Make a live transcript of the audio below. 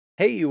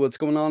Hey, what's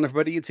going on,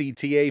 everybody? It's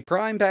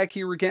ETAPRIME back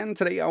here again.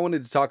 Today, I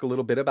wanted to talk a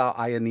little bit about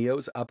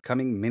Ayaneo's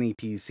upcoming mini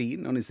PC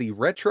known as the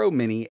Retro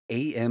Mini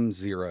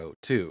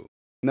AM02.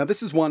 Now,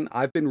 this is one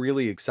I've been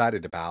really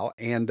excited about,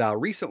 and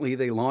recently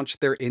they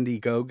launched their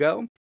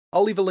Indiegogo.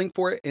 I'll leave a link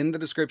for it in the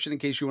description in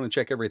case you want to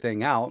check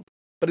everything out.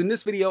 But in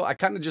this video, I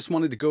kind of just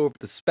wanted to go over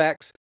the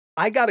specs.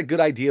 I got a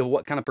good idea of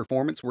what kind of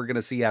performance we're going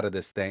to see out of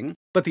this thing,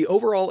 but the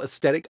overall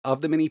aesthetic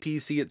of the mini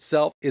PC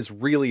itself is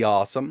really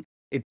awesome.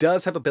 It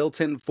does have a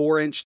built-in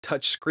 4-inch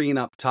touchscreen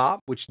up top,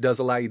 which does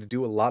allow you to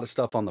do a lot of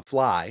stuff on the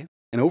fly.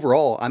 And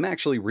overall, I'm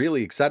actually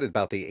really excited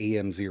about the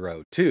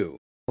AM02.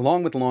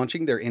 Along with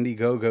launching their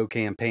Indiegogo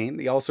campaign,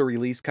 they also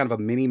released kind of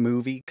a mini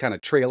movie kind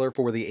of trailer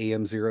for the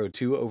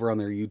AM02 over on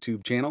their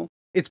YouTube channel.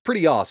 It's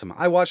pretty awesome.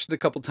 I watched it a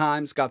couple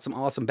times, got some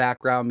awesome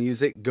background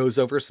music, goes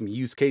over some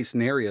use case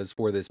scenarios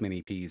for this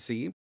mini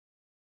PC.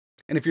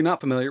 And if you're not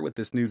familiar with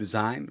this new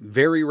design,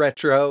 very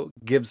retro,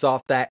 gives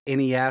off that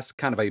NES,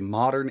 kind of a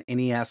modern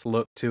NES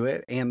look to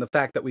it, and the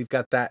fact that we've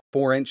got that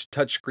 4-inch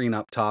touchscreen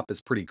up top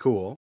is pretty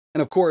cool.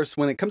 And of course,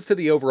 when it comes to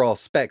the overall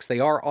specs, they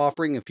are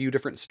offering a few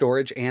different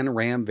storage and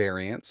RAM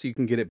variants. You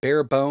can get it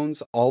bare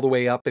bones all the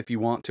way up if you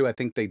want to. I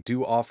think they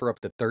do offer up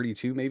to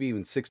 32, maybe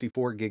even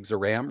 64 gigs of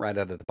RAM right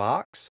out of the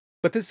box.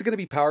 But this is going to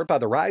be powered by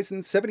the Ryzen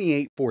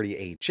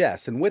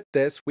 7840HS, and with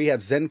this, we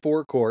have Zen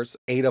 4 cores,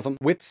 8 of them,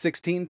 with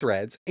 16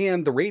 threads,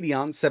 and the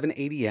Radeon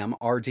 780M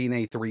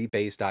RDNA2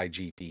 based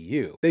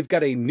iGPU. They've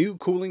got a new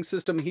cooling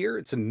system here.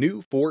 It's a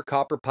new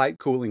 4-copper pipe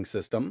cooling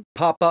system.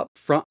 Pop-up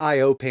front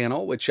I/O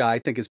panel, which I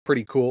think is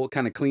pretty cool.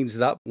 Kind of cleans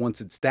it up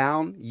once it's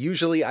down.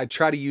 Usually, I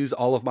try to use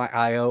all of my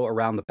I/O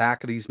around the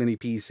back of these mini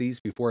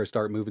PCs before I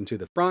start moving to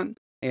the front,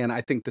 and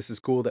I think this is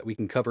cool that we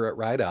can cover it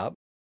right up.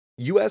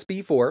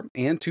 USB 4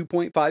 and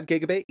 2.5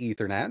 gigabit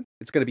Ethernet.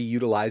 It's going to be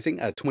utilizing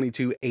a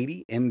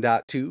 2280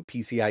 M.2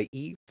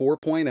 PCIe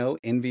 4.0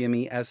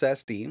 NVMe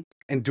SSD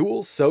and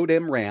dual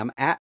SODIMM RAM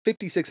at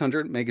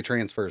 5600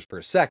 megatransfers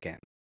per second.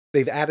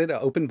 They've added an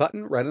open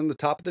button right on the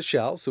top of the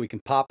shell so we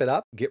can pop it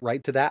up, get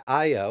right to that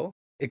I/O.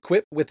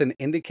 Equipped with an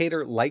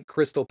indicator light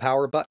crystal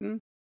power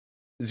button,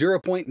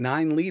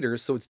 0.9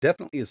 liters, so it's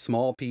definitely a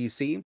small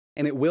PC.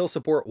 And it will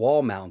support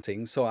wall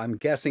mounting, so I'm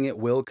guessing it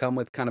will come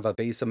with kind of a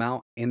base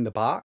amount in the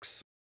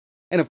box.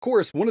 And of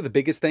course, one of the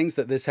biggest things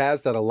that this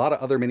has that a lot of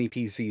other mini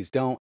PCs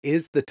don't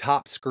is the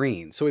top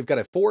screen. So we've got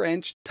a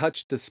 4-inch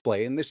touch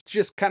display, and this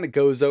just kind of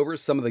goes over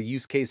some of the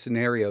use case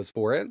scenarios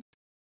for it.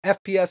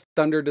 FPS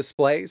Thunder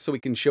display, so we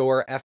can show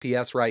our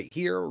FPS right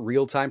here,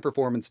 real-time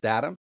performance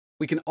data.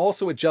 We can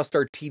also adjust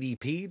our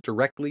TDP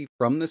directly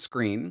from the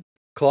screen.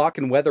 Clock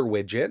and weather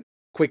widget.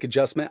 Quick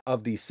adjustment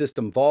of the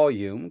system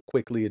volume,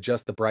 quickly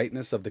adjust the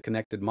brightness of the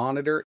connected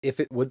monitor if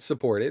it would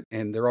support it,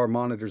 and there are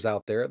monitors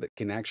out there that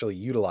can actually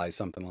utilize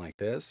something like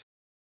this.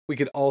 We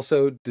could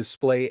also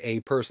display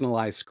a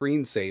personalized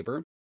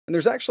screensaver, and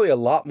there's actually a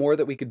lot more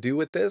that we could do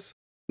with this.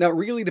 Now, it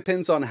really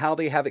depends on how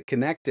they have it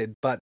connected,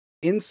 but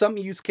in some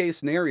use case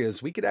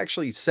scenarios, we could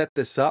actually set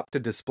this up to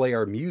display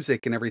our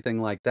music and everything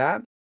like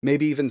that.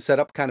 Maybe even set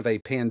up kind of a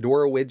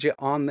Pandora widget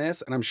on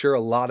this, and I'm sure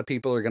a lot of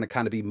people are going to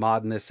kind of be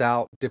modding this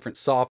out, different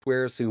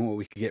software, seeing what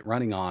we could get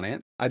running on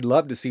it. I'd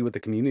love to see what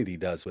the community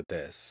does with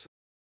this.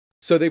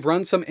 So they've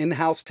run some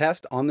in-house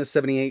tests on the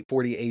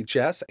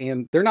 7840HS,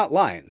 and they're not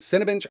lying.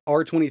 Cinebench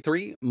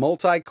R23,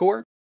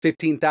 multi-core,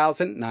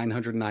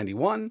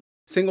 15,991,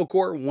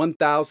 single-core,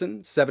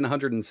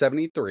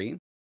 1,773.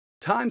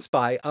 Time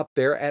SPI up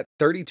there at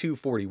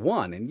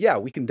 3241, and yeah,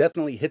 we can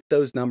definitely hit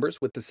those numbers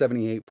with the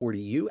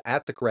 7840U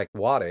at the correct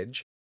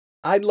wattage.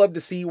 I'd love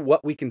to see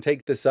what we can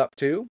take this up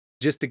to,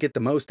 just to get the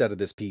most out of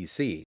this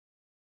PC.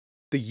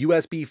 The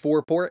USB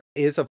 4 port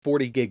is a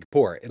 40 gig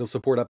port. It'll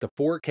support up to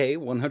 4K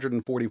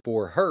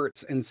 144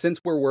 Hz, and since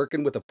we're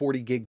working with a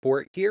 40 gig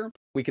port here,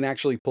 we can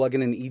actually plug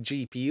in an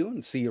eGPU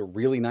and see a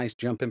really nice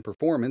jump in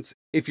performance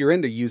if you're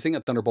into using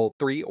a Thunderbolt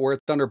 3 or a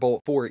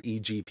Thunderbolt 4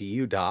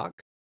 eGPU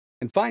dock.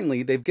 And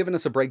finally, they've given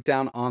us a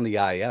breakdown on the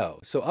I/O.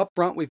 So up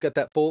front, we've got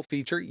that full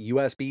feature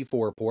USB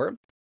 4 port,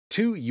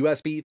 2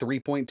 USB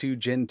 3.2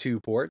 Gen 2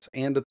 ports,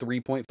 and a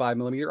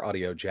 3.5mm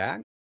audio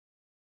jack.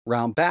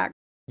 Round back,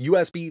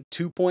 USB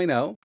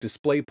 2.0,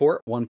 DisplayPort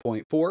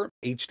 1.4,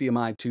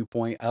 HDMI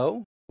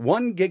 2.0,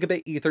 1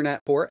 gigabit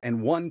Ethernet port,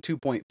 and one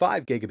 2.5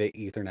 gigabit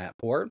Ethernet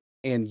port,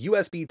 and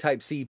USB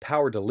Type-C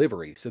power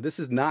delivery. So this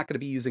is not going to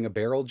be using a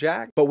barrel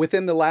jack, but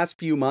within the last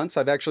few months,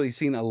 I've actually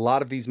seen a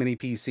lot of these mini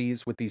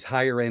PCs with these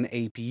higher end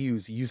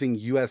APUs using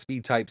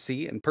USB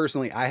Type-C, and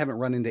personally, I haven't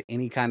run into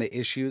any kind of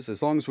issues.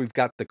 As long as we've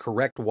got the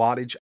correct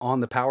wattage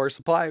on the power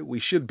supply, we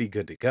should be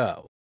good to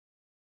go.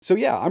 So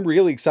yeah, I'm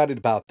really excited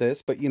about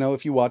this, but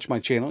if you watch my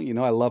channel,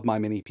 I love my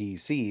mini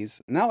PCs.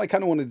 Now I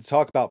kind of wanted to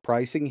talk about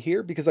pricing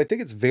here because I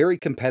think it's very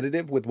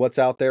competitive with what's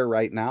out there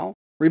right now.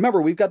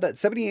 Remember, we've got that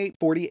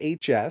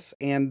 7840HS,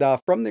 and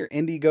from their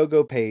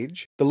Indiegogo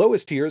page, the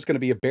lowest tier is going to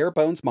be a bare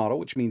bones model,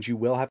 which means you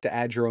will have to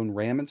add your own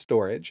RAM and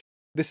storage.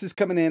 This is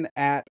coming in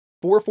at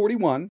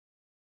 $441.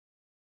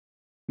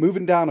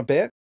 Moving down a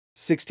bit,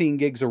 16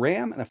 gigs of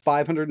RAM and a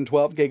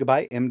 512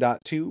 gigabyte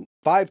M.2,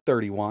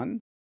 $531.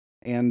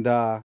 and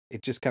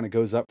it just kind of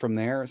goes up from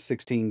there.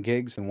 16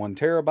 gigs and 1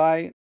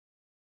 terabyte,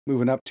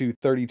 moving up to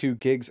 32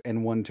 gigs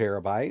and 1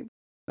 terabyte.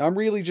 Now I'm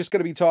really just going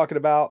to be talking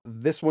about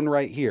this one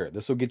right here.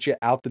 This will get you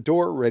out the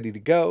door, ready to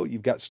go.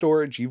 You've got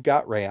storage, you've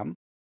got RAM.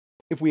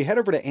 If we head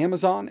over to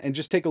Amazon and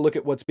just take a look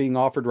at what's being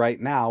offered right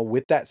now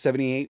with that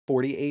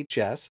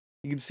 7840HS,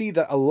 you can see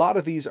that a lot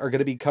of these are going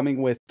to be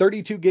coming with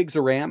 32 gigs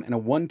of RAM and a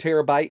 1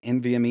 terabyte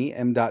NVMe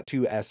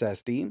M.2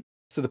 SSD.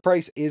 So the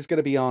price is going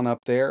to be on up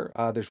there.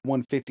 There's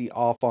 150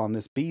 off on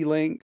this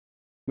B-Link.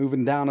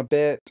 Moving down a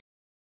bit,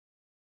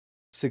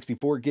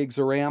 64 gigs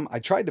of RAM. I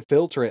tried to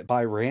filter it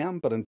by RAM,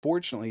 but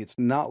unfortunately it's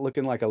not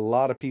looking like a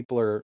lot of people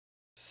are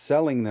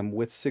selling them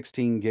with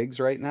 16 gigs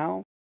right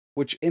now,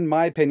 which in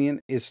my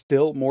opinion is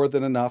still more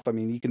than enough. I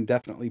mean, you can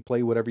definitely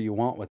play whatever you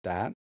want with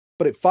that.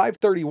 But at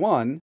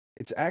 $531,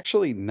 it's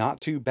actually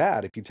not too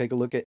bad if you take a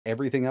look at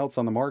everything else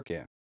on the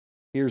market.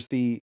 Here's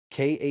the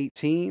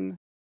K18,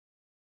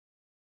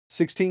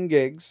 16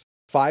 gigs,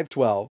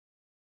 512,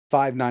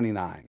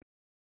 $599.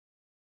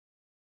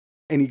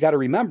 And you got to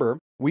remember,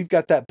 we've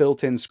got that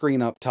built-in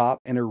screen up top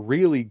and a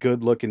really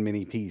good looking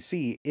mini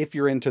PC if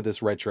you're into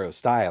this retro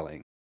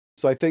styling.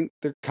 So I think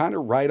they're kind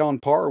of right on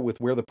par with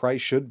where the price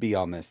should be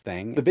on this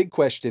thing. The big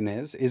question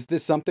is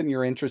this something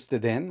you're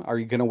interested in? Are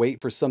you going to wait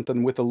for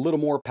something with a little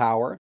more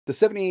power? The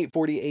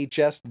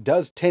 7840HS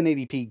does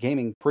 1080p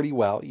gaming pretty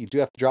well. You do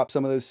have to drop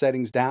some of those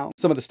settings down.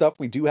 Some of the stuff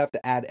we do have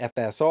to add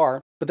FSR,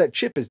 but that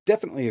chip is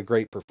definitely a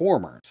great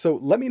performer. So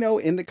let me know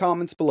in the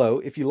comments below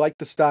if you like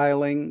the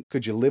styling.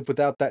 Could you live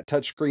without that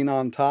touchscreen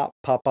on top,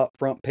 pop-up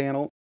front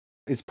panel?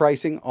 Is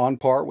pricing on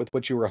par with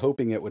what you were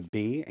hoping it would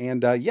be?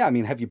 And yeah, I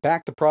mean, have you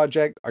backed the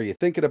project? Are you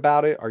thinking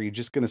about it? Are you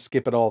just going to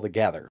skip it all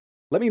together?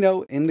 Let me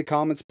know in the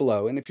comments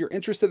below. And if you're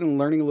interested in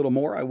learning a little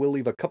more, I will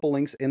leave a couple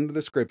links in the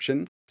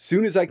description.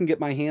 Soon as I can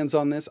get my hands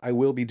on this, I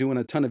will be doing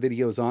a ton of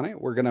videos on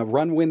it. We're going to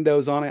run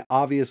Windows on it,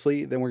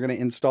 obviously. Then we're going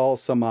to install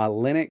some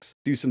Linux,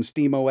 do some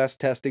SteamOS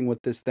testing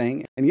with this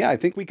thing. And yeah, I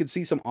think we could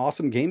see some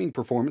awesome gaming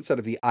performance out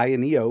of the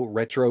Ayaneo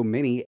Retro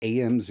Mini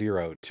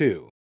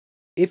AM02.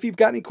 If you've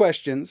got any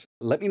questions,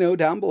 let me know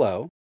down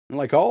below. And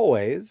like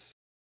always,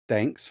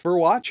 thanks for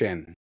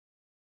watching.